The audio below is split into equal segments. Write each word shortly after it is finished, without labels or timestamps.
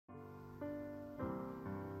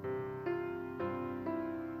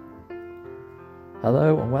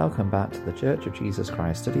Hello and welcome back to the Church of Jesus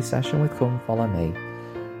Christ study session with Come Follow Me.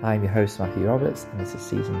 I'm your host Matthew Roberts and this is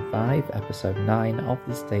Season 5, Episode 9 of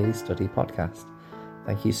this Daily Study podcast.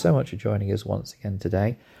 Thank you so much for joining us once again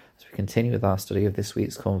today as we continue with our study of this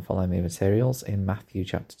week's Come Follow Me materials in Matthew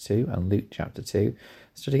chapter 2 and Luke chapter 2,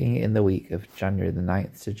 studying in the week of January the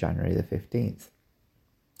 9th to January the 15th.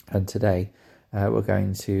 And today we're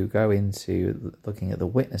going to go into looking at the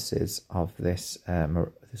witnesses of this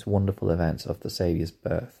wonderful event of the Saviour's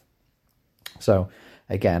birth. So,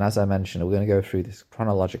 again, as I mentioned, we're going to go through this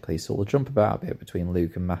chronologically, so we'll jump about a bit between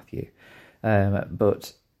Luke and Matthew.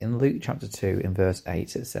 But in Luke chapter 2, in verse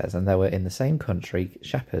 8, it says, "And there were in the same country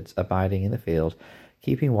shepherds abiding in the field,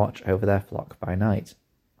 keeping watch over their flock by night."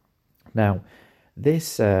 Now,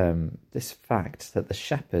 this fact that the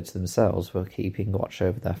shepherds themselves were keeping watch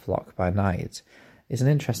over their flock by night is an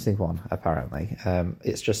interesting one, apparently.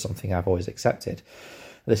 It's just something I've always accepted,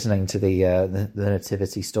 listening to the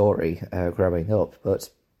nativity story growing up. But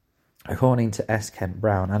according to S. Kent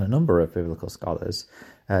Brown and a number of biblical scholars,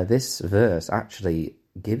 this verse actually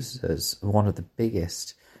gives us one of the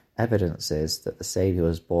biggest evidences that the Saviour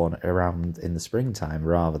was born around in the springtime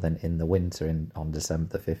rather than in the winter on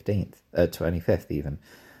December the 25th even.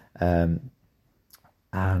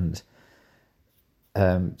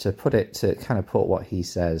 To put what he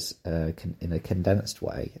says in a condensed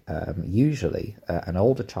way, usually an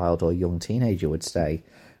older child or young teenager would stay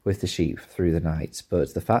with the sheep through the night,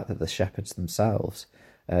 but the fact that the shepherds themselves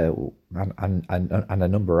and a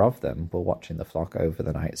number of them were watching the flock over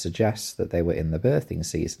the night suggests that they were in the birthing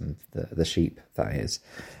season, the sheep, that is,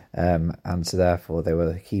 and so therefore they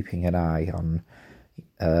were keeping an eye on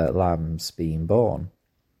lambs being born,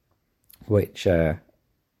 which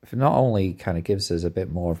not only kind of gives us a bit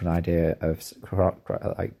more of an idea of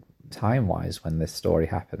like time-wise when this story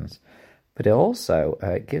happens, but it also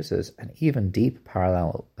gives us an even deeper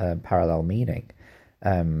parallel meaning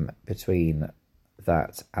between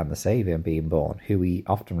that and the Saviour being born, who we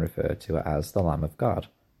often refer to as the Lamb of God.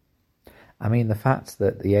 I mean, the fact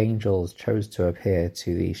that the angels chose to appear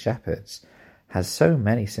to these shepherds has so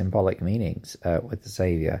many symbolic meanings with the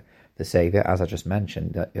Saviour. The Saviour, as I just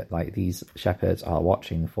mentioned, like these shepherds are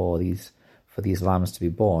watching for these lambs to be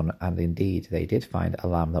born, and indeed they did find a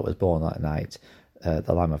lamb that was born that night,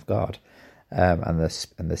 the Lamb of God, and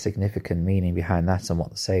the significant meaning behind that and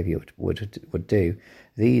what the Saviour would do.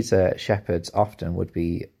 These shepherds often would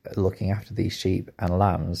be looking after these sheep and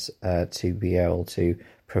lambs to be able to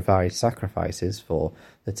provide sacrifices for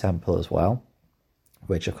the temple as well,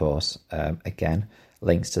 which of course again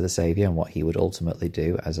links to the Saviour and what he would ultimately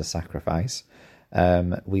do as a sacrifice.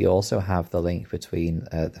 We also have the link between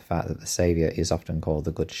the fact that the Saviour is often called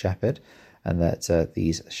the Good Shepherd, and that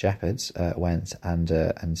these shepherds went and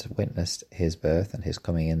witnessed his birth and his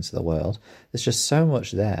coming into the world. There's just so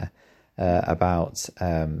much there about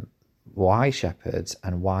why shepherds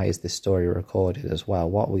and why is this story recorded as well.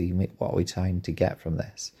 What are we trying to get from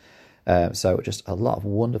this? So just a lot of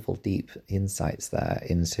wonderful, deep insights there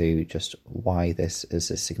into just why this is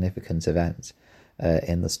a significant event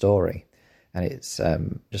in the story. And it's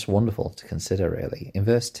just wonderful to consider, really. In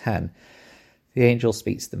verse 10, the angel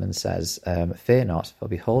speaks to them and says, "Fear not, for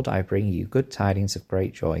behold, I bring you good tidings of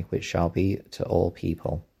great joy, which shall be to all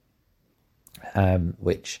people."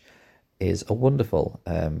 Which is a wonderful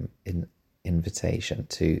invitation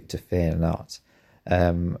to fear not.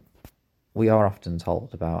 We are often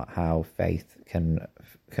told about how faith can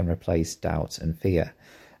replace doubt and fear.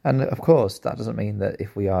 And of course, that doesn't mean that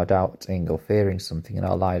if we are doubting or fearing something in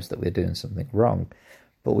our lives that we're doing something wrong.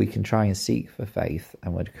 But we can try and seek for faith,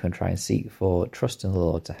 and we can try and seek for trust in the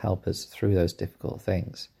Lord to help us through those difficult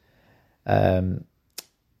things. Elder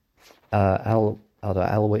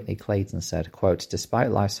L. Whitney Clayton said, quote,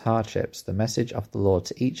 "Despite life's hardships, the message of the Lord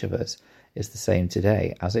to each of us is the same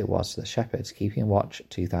today as it was to the shepherds keeping watch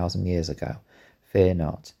 2,000 years ago. Fear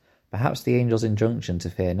not." Perhaps the angel's injunction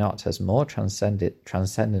to fear not has more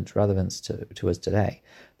transcendent relevance to us today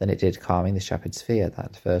than it did calming the shepherds' fear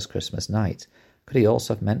that first Christmas night. Could he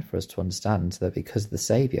also have meant for us to understand that because of the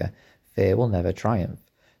Saviour, fear will never triumph,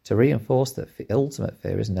 to reinforce that ultimate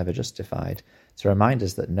fear is never justified, to remind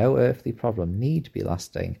us that no earthly problem need be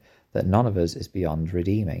lasting, that none of us is beyond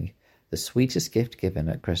redeeming. The sweetest gift given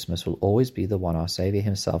at Christmas will always be the one our Saviour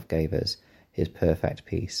himself gave us, his perfect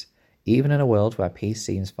peace. Even in a world where peace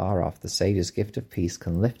seems far off, the Saviour's gift of peace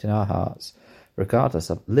can live in our hearts, regardless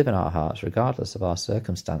of our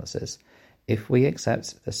circumstances. If we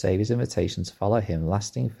accept the Saviour's invitation to follow him,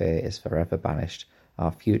 lasting fear is forever banished.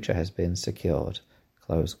 Our future has been secured.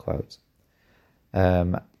 Close quote.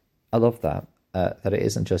 I love that. That it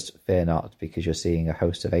isn't just fear not because you're seeing a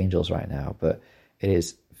host of angels right now, but It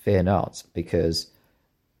is fear not, because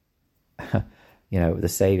the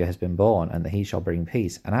Saviour has been born, and that he shall bring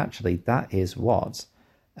peace. And actually, that is what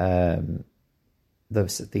the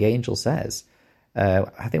angel says.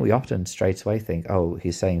 I think we often straight away think, oh,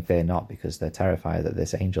 he's saying fear not because they're terrified that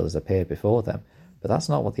this angel has appeared before them. But that's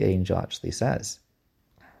not what the angel actually says.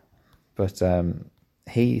 But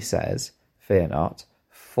he says, fear not,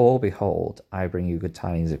 for behold, I bring you good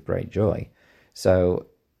tidings of great joy. So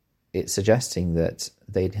it's suggesting that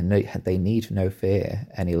they need no fear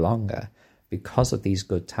any longer because of these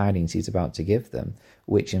good tidings he's about to give them,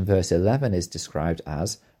 which in verse 11 is described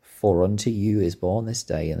as, for unto you is born this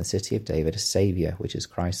day in the city of David a Saviour, which is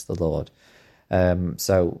Christ the Lord.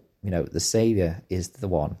 So, the Saviour is the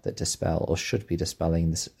one that should be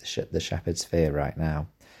dispelling the shepherd's fear right now.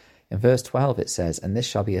 In verse 12 it says, and this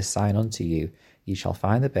shall be a sign unto you, ye shall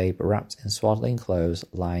find the babe wrapped in swaddling clothes,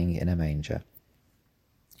 lying in a manger.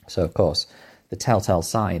 So, of course, the telltale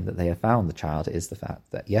sign that they have found the child is the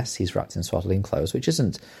fact that, yes, he's wrapped in swaddling clothes, which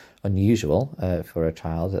isn't unusual for a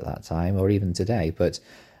child at that time or even today, but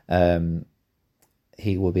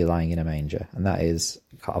he will be lying in a manger. And that is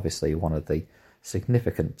obviously one of the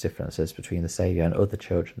significant differences between the Saviour and other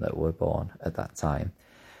children that were born at that time.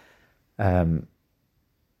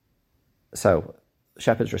 So,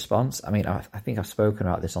 shepherd's response, I think I've spoken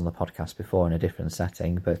about this on the podcast before in a different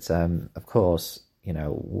setting, but of course,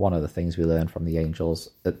 one of the things we learn from the angels,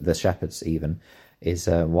 the shepherds even, is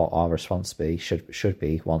what our response should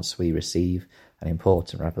be once we receive an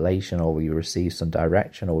important revelation, or we receive some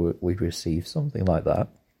direction, or we receive something like that,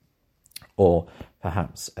 or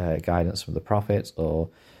perhaps guidance from the prophets, or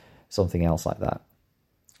something else like that.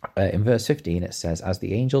 In verse 15 it says, as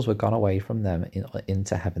the angels were gone away from them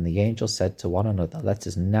into heaven, the angels said to one another, let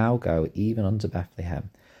us now go even unto Bethlehem.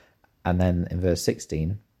 And then in verse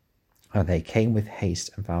 16, and they came with haste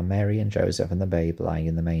and found Mary and Joseph and the babe lying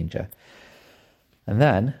in the manger. And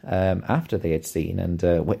then, after they had seen and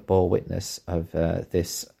bore witness of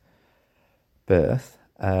this birth,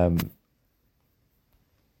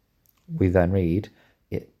 we then read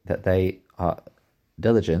that they are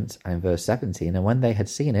diligent, and in verse 17, and when they had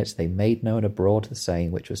seen it, they made known abroad the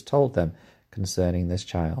saying which was told them concerning this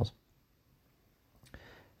child.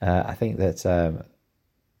 I think that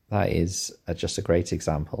that is just a great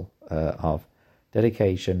example of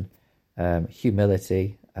dedication,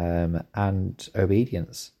 humility, and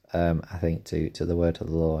obedience, I think, to the word of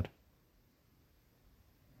the Lord.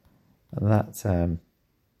 And that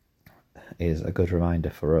is a good reminder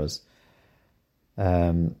for us.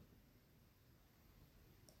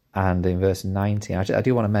 And in verse 19, I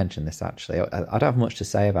do want to mention this actually. I don't have much to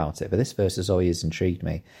say about it, but this verse has always intrigued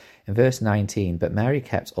me. In verse 19, but Mary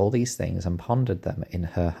kept all these things and pondered them in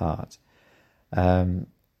her heart.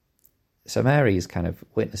 So Mary is kind of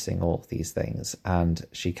witnessing all of these things, and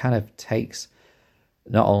she kind of takes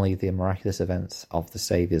not only the miraculous events of the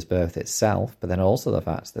Saviour's birth itself, but then also the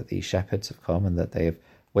fact that these shepherds have come and that they have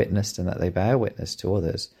witnessed and that they bear witness to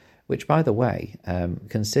others, which, by the way,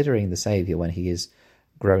 considering the Saviour when he is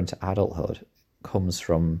grown to adulthood comes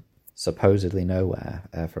from supposedly nowhere,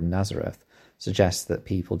 from Nazareth, suggests that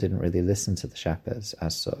people didn't really listen to the shepherds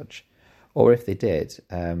as such. Or if they did,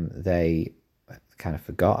 they kind of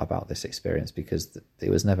forgot about this experience because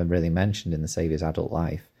it was never really mentioned in the Saviour's adult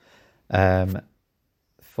life.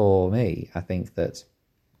 For me, I think that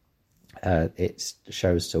it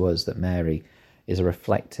shows to us that Mary is a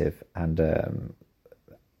reflective and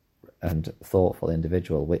thoughtful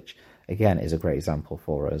individual, which again is a great example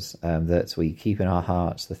for us, that we keep in our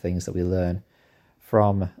hearts the things that we learn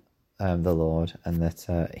from the Lord, and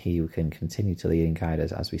that he can continue to lead and guide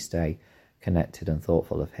us as we stay connected and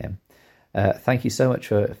thoughtful of him. Thank you so much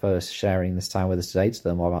for sharing this time with us today to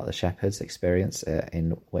learn more about the shepherd's experience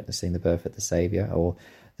in witnessing the birth of the Saviour, or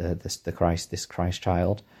this Christ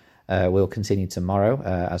child. We'll continue tomorrow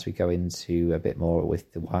as we go into a bit more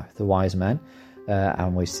with the wise men,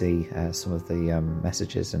 and we see some of the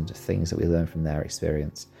messages and things that we learn from their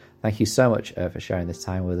experience. Thank you so much for sharing this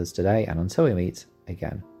time with us today, and until we meet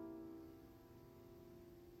again.